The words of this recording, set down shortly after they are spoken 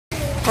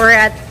We're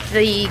at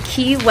the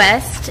Key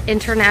West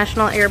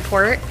International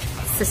Airport.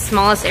 It's the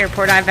smallest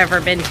airport I've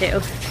ever been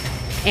to.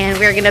 And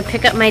we're gonna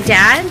pick up my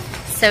dad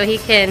so he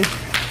can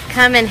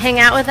come and hang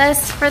out with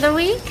us for the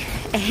week.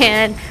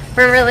 And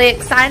we're really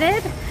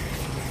excited.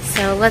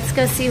 So let's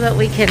go see what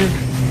we can,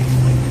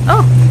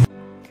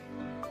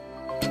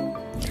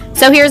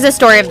 So here's the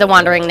story of the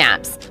Wandering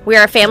Naps. We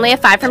are a family of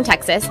 5 from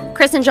Texas.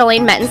 Chris and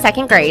Jolene met in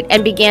 2nd grade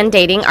and began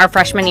dating our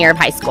freshman year of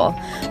high school.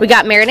 We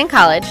got married in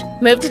college,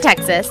 moved to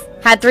Texas,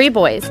 had 3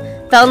 boys,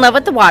 fell in love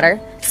with the water,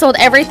 sold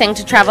everything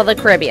to travel the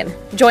Caribbean.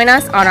 Join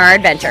us on our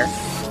adventure.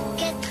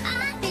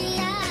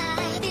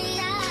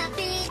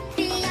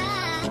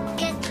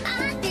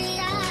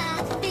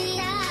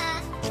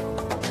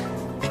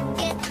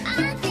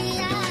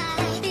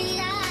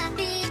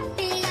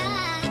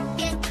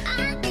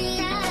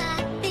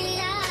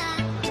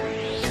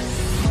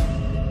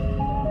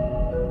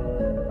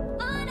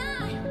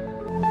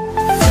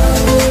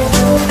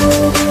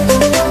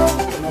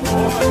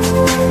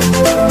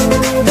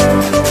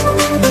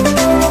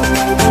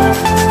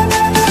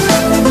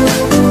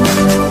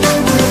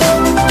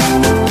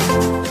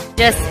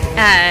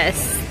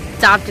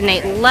 Stopped and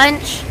ate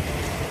lunch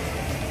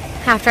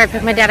after I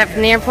picked my dad up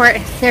from the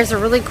airport. There's a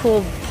really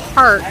cool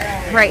park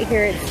right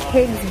here. It's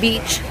Higgs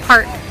Beach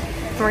Park.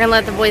 We're gonna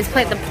let the boys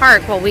play at the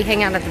park while we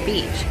hang out at the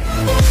beach.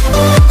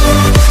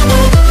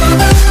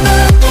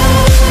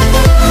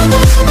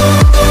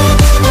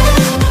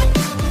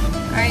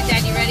 Alright,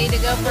 Dad, you ready to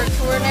go for a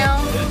tour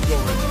now? Let's go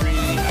for 3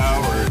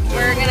 hours.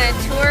 We're gonna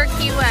tour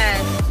Key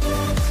West.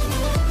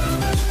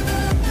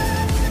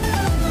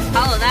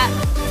 Follow that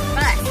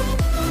bus.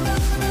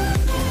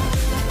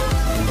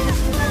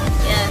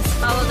 Yes,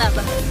 follow that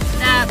bus.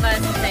 That bus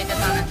will take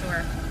us on a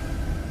tour.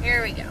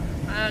 Here we go.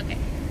 Okay.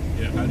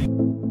 Yeah, how do you...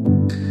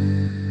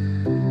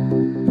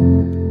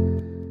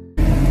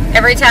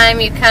 Every time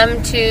you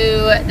come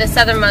to the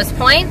southernmost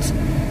point,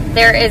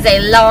 there is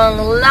a long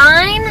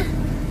line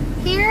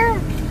here.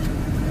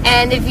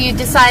 And if you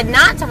decide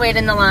not to wait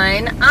in the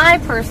line, I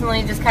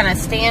personally just kind of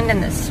stand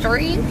in the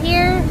street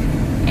here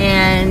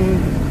and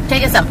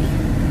take a selfie.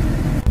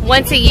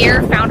 Once a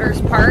year, Founders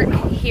Park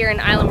here in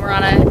Isla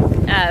Morada,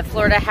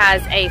 Florida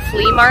has a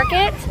flea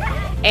market,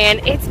 and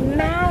it's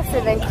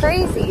massive and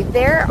crazy.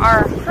 There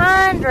are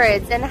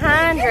hundreds and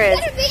hundreds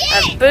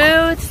of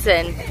booths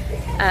and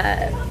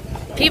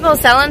people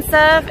selling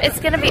stuff. It's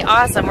going to be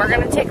awesome. We're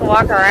going to take a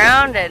walk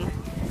around, and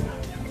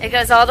it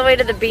goes all the way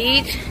to the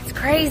beach. It's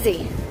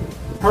crazy.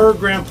 Her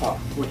grandpa,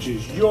 which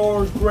is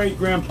your great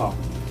grandpa,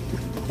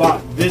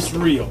 bought this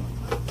reel,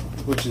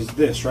 which is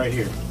this right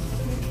here.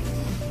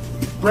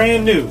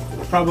 Brand new,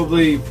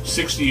 probably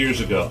 60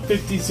 years ago.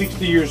 50,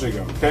 60 years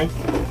ago, okay?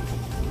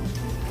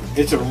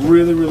 It's a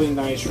really, really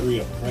nice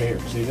reel right here.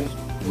 See this?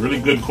 Really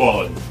good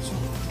quality.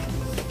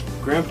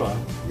 Grandpa,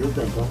 your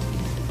grandpa,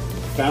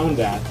 found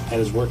that at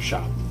his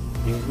workshop.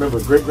 You remember,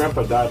 great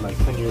grandpa died like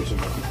 10 years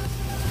ago.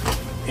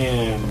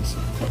 And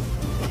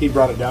he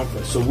brought it down for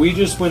us. So we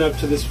just went up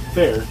to this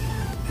fair,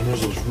 and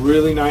there's this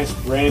really nice,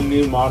 brand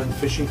new modern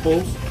fishing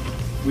poles.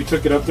 We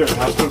took it up there and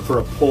asked them for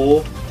a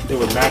pole that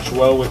would match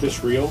well with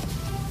this reel.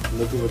 And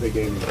look at what they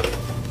gave me.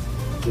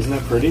 Isn't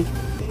that pretty?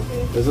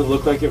 Mm-hmm. Does it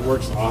look like it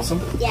works awesome?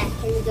 Yeah,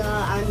 can you go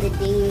on the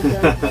dinghy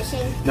go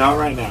fishing? Not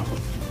right now,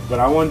 but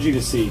I wanted you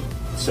to see.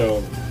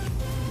 So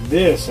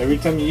this, every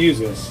time you use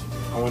this,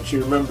 I want you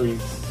to remember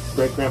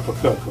great grandpa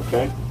Cook,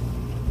 okay?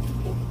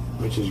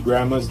 Which is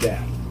grandma's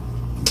dad.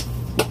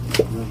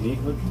 Isn't that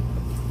neat looking?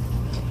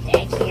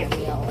 I can't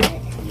reel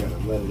it. You gotta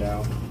let it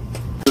out.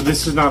 So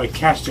this is not a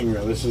casting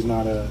reel. This is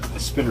not a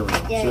spinner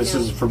reel. Yeah, so this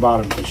no. is for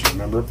bottom fishing,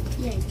 remember?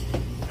 Yeah.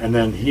 And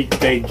then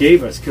they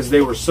gave us, because they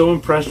were so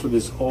impressed with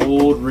this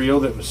old reel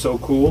that was so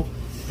cool,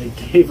 they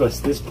gave us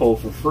this pole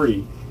for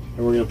free.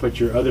 And we're going to put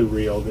your other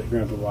reel that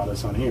Grandpa bought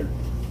us on here.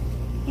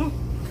 Yeah.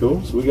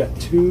 Cool. So we got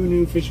 2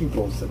 new fishing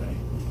poles today.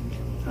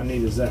 How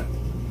neat is that?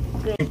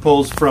 Fishing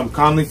poles from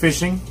Conley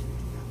Fishing.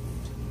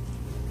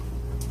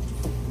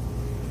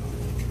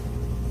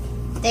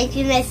 Thank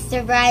you,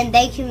 Mr. Brian.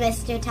 Thank you,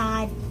 Mr.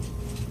 Todd.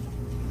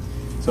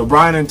 So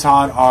Brian and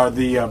Todd are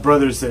the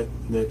brothers that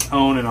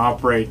own and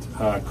operate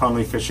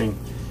Conley Fishing.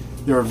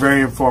 They were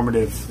very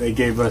informative. They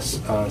gave us,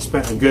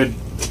 spent a good,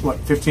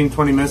 15,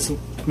 20 minutes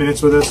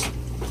with us.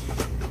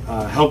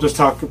 Helped us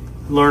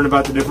learn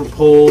about the different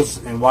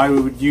poles and why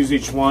we would use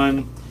each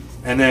one.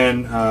 And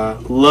then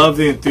love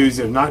the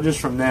enthusiasm, not just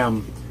from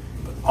them,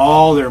 but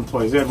all their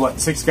employees. They had,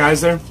 6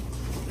 guys there?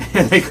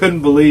 And they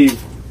couldn't believe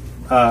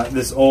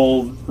this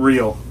old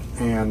reel.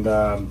 And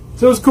so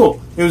it was cool.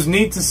 It was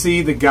neat to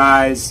see the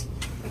guys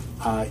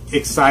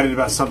excited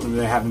about something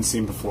they haven't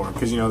seen before,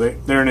 because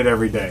they're in it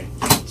every day.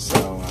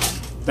 So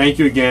thank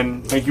you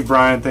again. Thank you,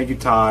 Brian. Thank you,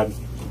 Todd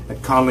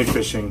at Conley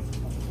Fishing.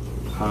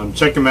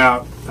 Check them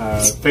out.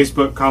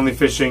 Facebook, Conley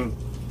Fishing,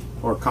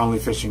 or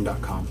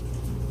conleyfishing.com.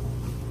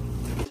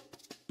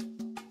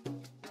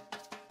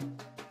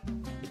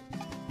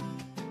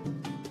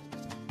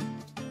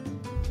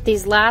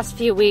 These last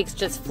few weeks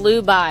just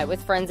flew by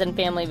with friends and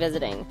family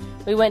visiting.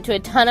 We went to a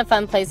ton of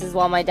fun places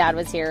while my dad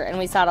was here, and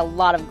we saw a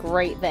lot of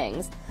great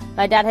things.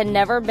 My dad had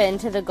never been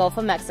to the Gulf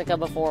of Mexico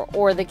before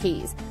or the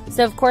Keys,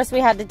 so of course we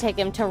had to take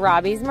him to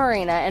Robbie's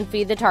Marina and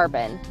feed the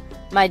tarpon.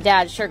 My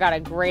dad sure got a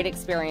great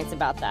experience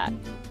about that.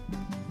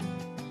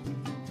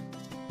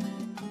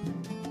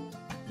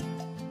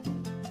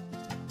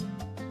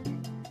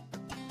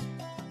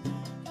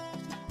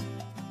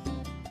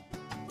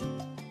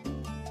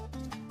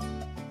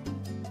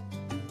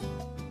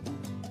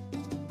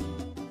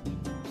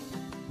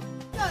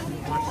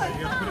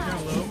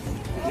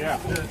 Yeah.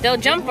 They'll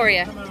jump for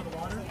you.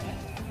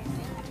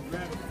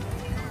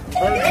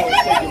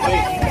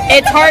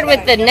 It's hard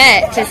with the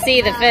net to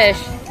see the fish.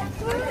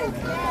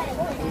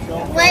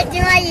 What do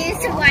I use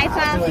to wipe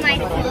off my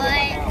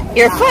foot?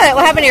 Your foot?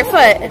 What happened to your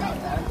foot?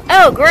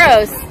 Oh,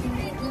 gross.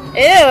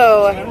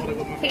 Ew.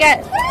 He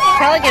got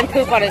pelican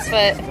poop on his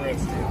foot.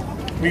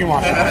 We can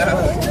wash it.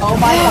 Oh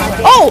my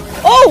God.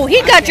 Oh,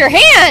 he got your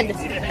hand.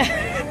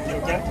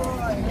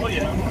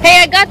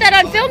 Hey, I got that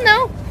on film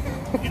though.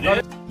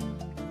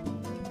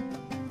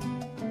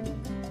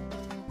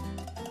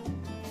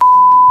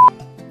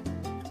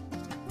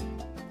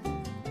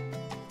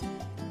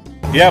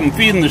 Yeah, I'm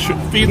feeding the fish.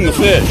 Put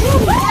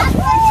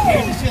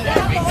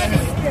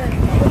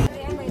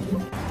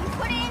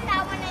it in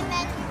that one and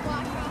then you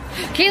wash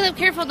off. Caleb,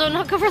 careful, don't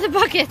knock over the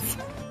buckets.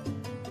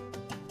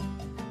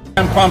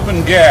 I'm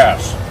pumping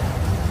gas.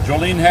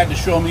 Jolene had to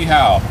show me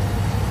how.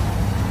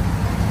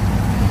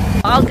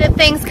 All good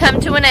things come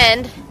to an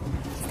end.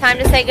 It's time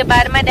to say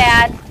goodbye to my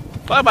dad.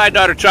 Bye-bye,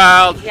 daughter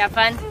child. You have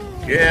fun?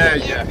 Yeah.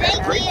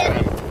 Great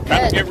time.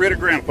 Time to get rid of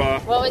Grandpa.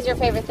 What was your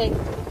favorite thing?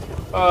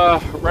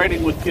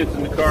 Riding with kids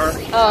in the car.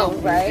 Oh,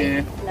 right.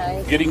 Yeah.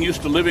 Nice. Getting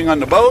used to living on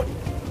the boat.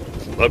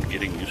 Loved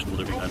getting used to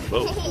living on the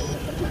boat.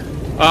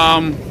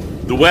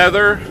 The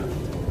weather,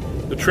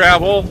 the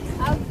travel.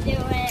 I'll do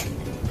it.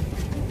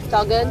 It's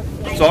all good?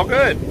 It's all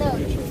good. No.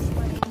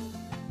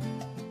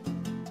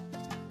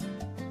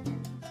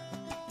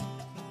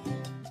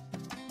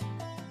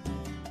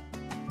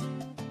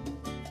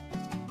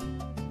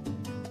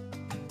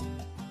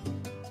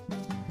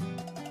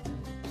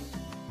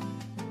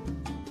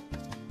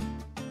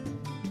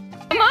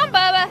 Come on,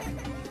 Bubba.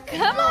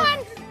 Come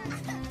on.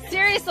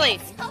 Seriously.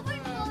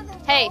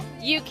 Hey,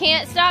 you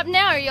can't stop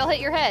now or you'll hit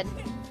your head.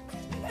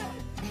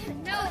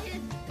 No, his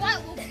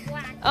butt will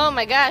whack. Oh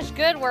my gosh,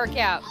 good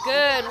workout.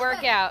 Good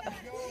workout.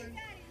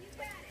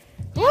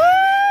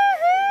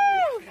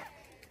 Woohoo!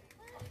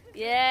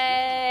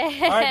 Yay!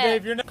 All right,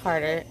 Dave, you're next.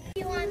 Carter.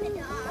 You want the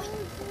dog?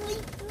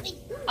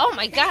 Oh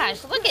my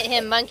gosh, look at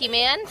him, monkey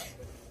man.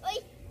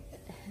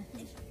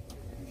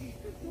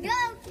 Go,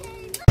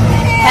 kid.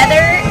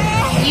 Heather,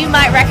 you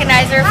might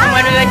recognize her from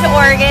when we went to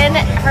Oregon.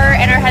 Her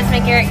and her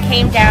husband Garrett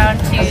came down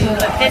to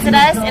visit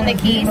us in the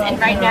Keys, and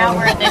right now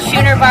we're at the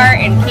Schooner Bar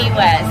in Key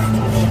West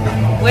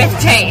with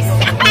Chase,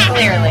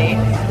 clearly.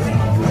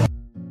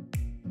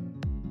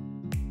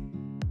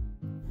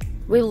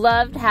 We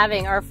loved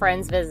having our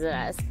friends visit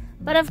us,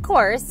 but of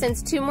course,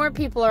 since 2 more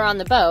people are on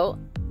the boat,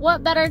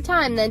 what better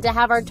time than to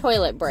have our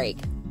toilet break?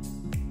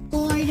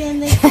 Lord,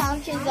 and the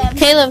couches up.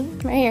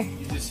 Caleb, right here.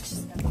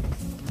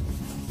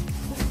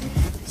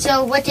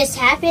 So what just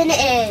happened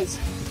is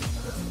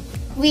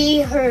we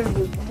heard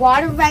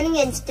water running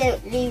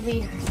instantly.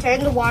 We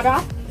turned the water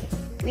off.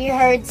 We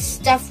heard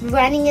stuff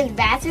running in the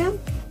bathroom.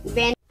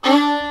 Ran.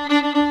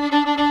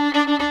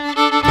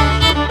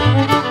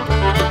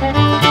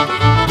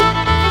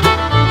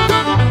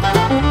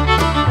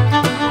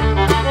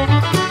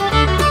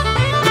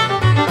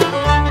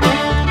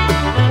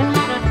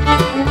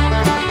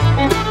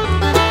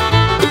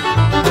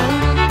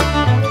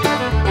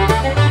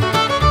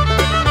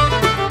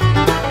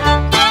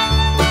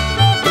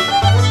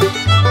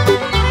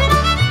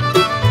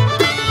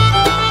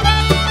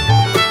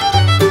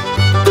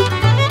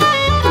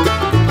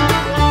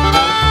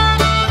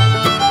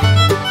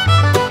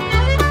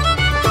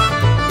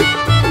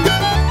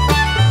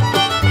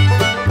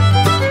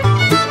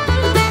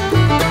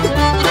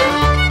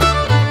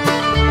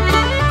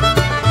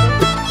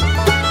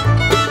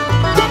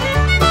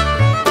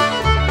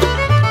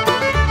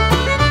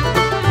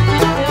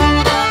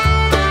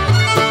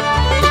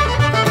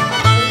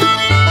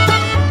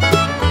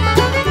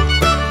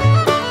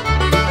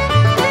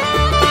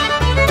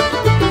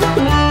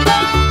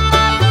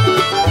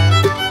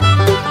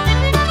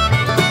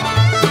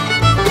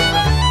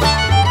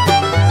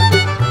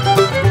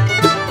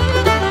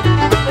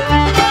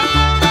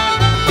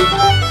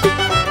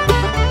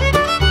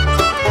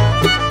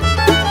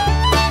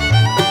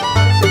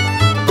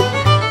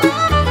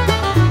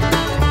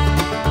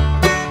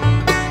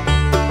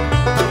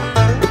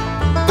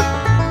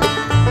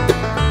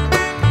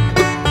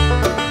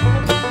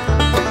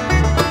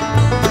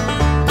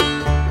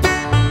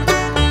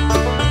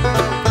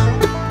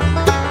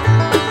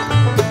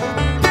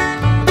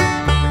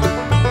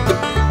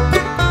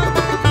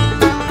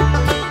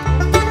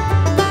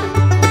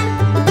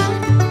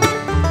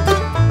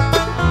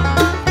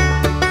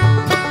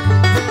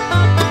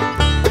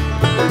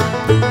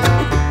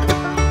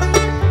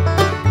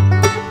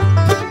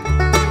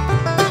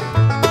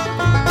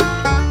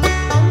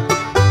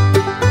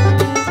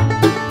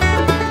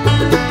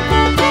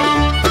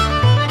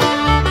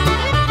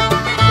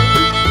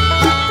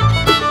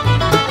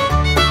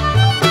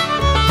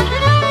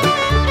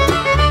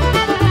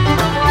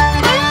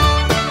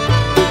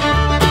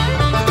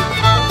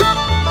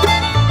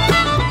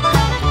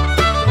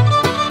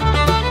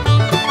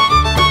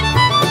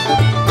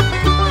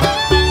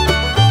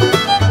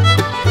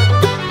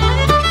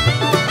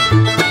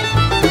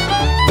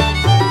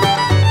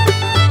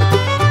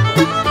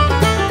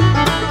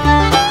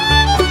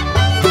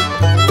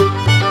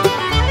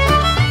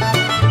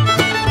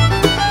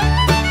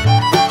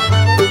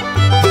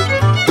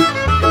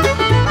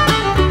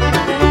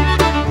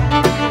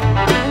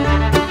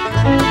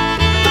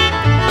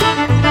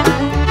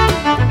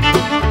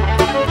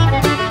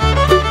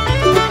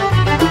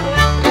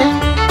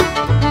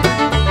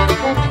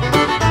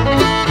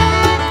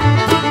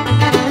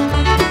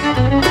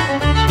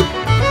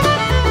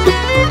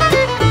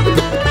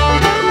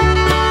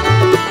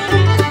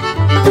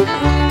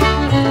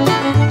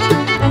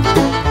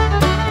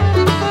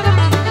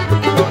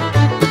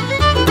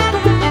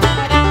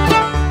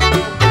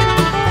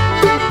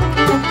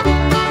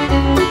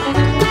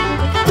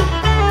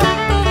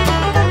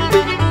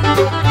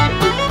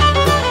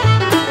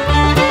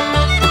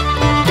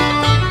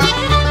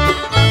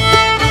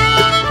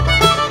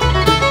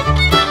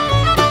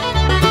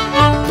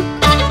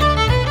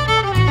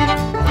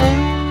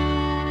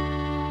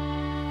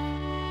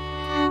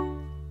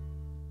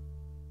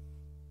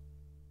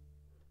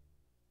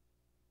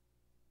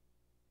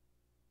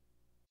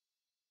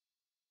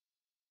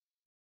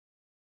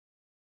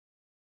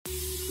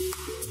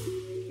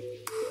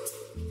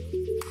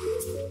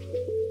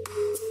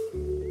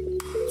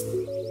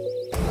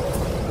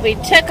 We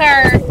took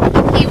our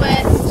Key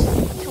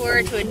West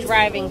tour to a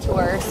driving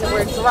tour. So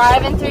we're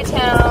driving through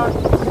town.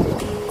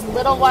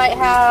 Little White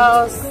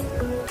House,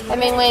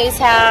 Hemingway's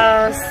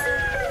house.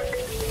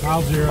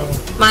 Mile zero.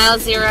 Mile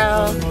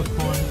zero. Southernmost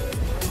point.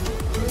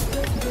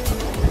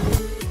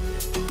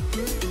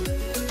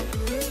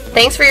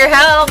 Thanks for your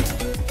help.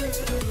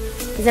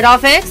 Is it all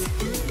fixed?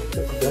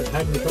 That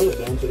tightened the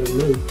toilet down so it doesn't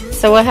move.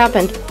 So what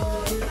happened?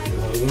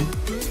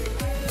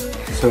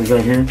 So it's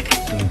right here.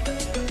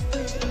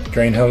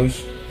 Drain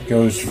hose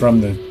goes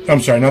from the,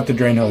 I'm sorry, not the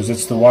drain hose,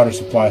 it's the water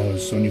supply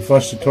hose. So when you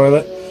flush the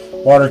toilet,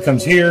 water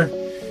comes here,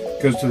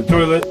 goes to the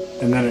toilet,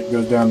 and then it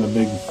goes down the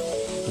big.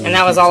 And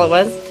that was all it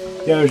was?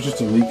 Yeah, there was just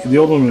a leak. The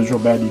old one was real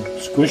bad.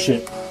 You'd squish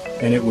it,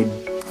 and it would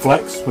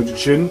flex, which it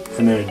shouldn't,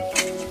 and then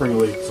it'd spring a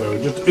leak. So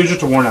it was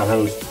just a worn out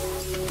hose.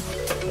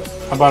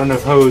 I bought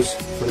enough hose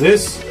for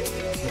this,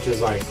 which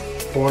is like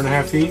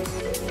 4.5 feet,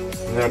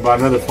 and then I bought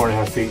another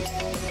 4.5 feet.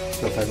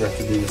 So if I ever have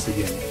to do this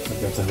again,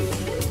 I've got the hose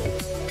on board.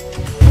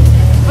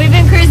 We've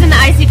been cruising the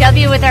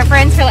ICW with our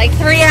friends for like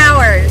 3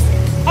 hours.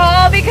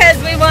 All because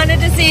we wanted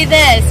to see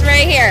this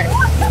right here.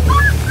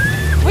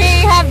 We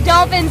have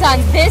dolphins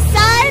on this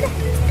side.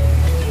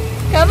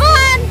 Come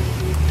on.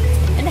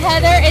 And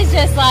Heather is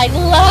just like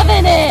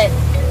loving it.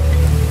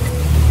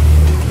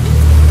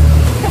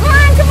 Come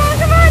on, come on,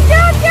 come on.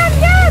 Jump, jump,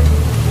 jump.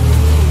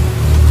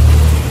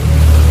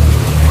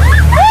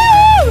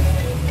 Woo!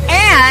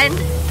 And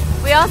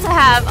we also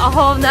have a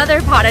whole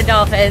nother pot of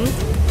dolphins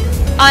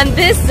on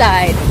this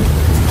side.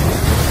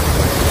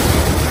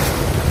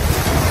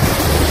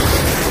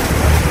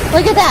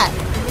 Look at that.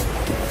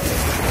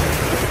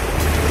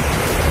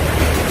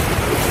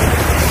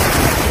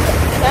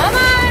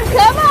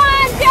 Come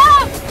on,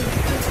 jump.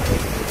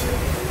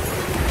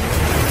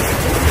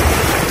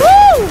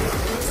 Woo!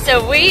 So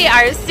we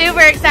are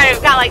super excited.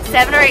 We've got like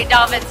 7 or 8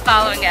 dolphins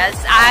following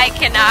us. I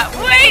cannot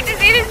wait to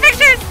see these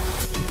pictures.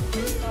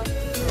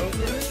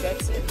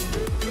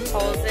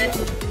 Holds it.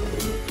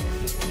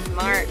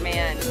 Smart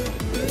man.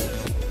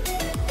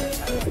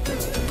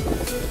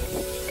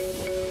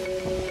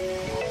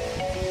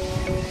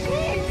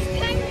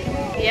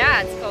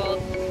 Yeah, it's cold.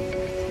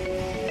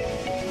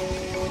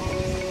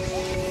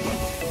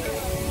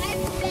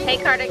 Hey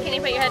Carter, can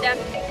you put your head down?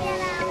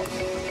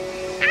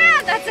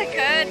 Ah, that's a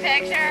good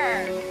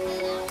picture.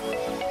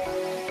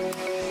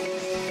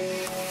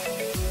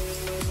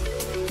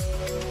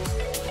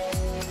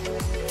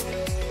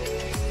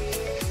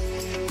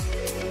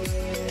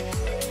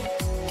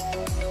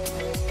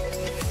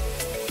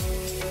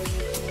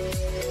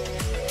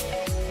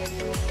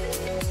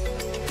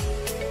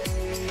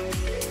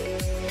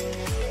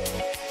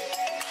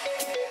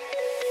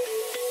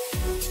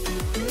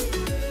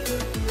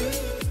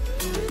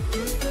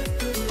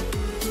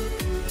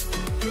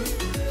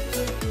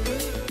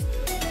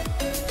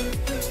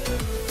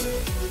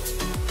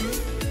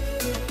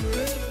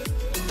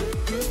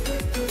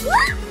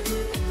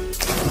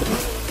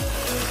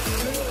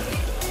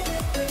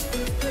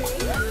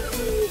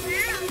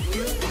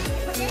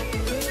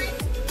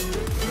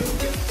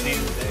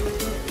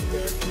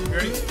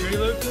 Ready,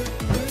 Luke?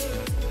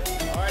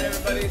 Alright,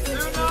 everybody,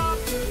 soon off!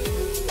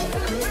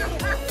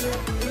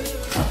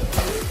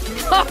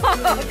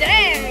 Oh,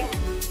 dang!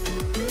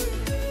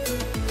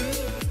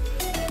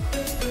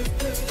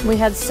 We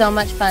had so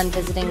much fun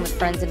visiting with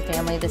friends and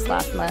family this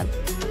last month.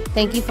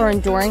 Thank you for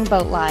enduring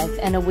boat life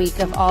and a week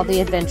of all the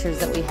adventures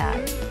that we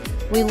had.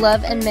 We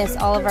love and miss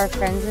all of our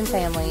friends and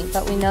family,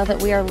 but we know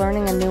that we are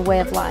learning a new way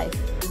of life,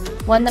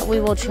 one that we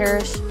will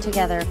cherish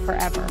together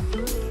forever.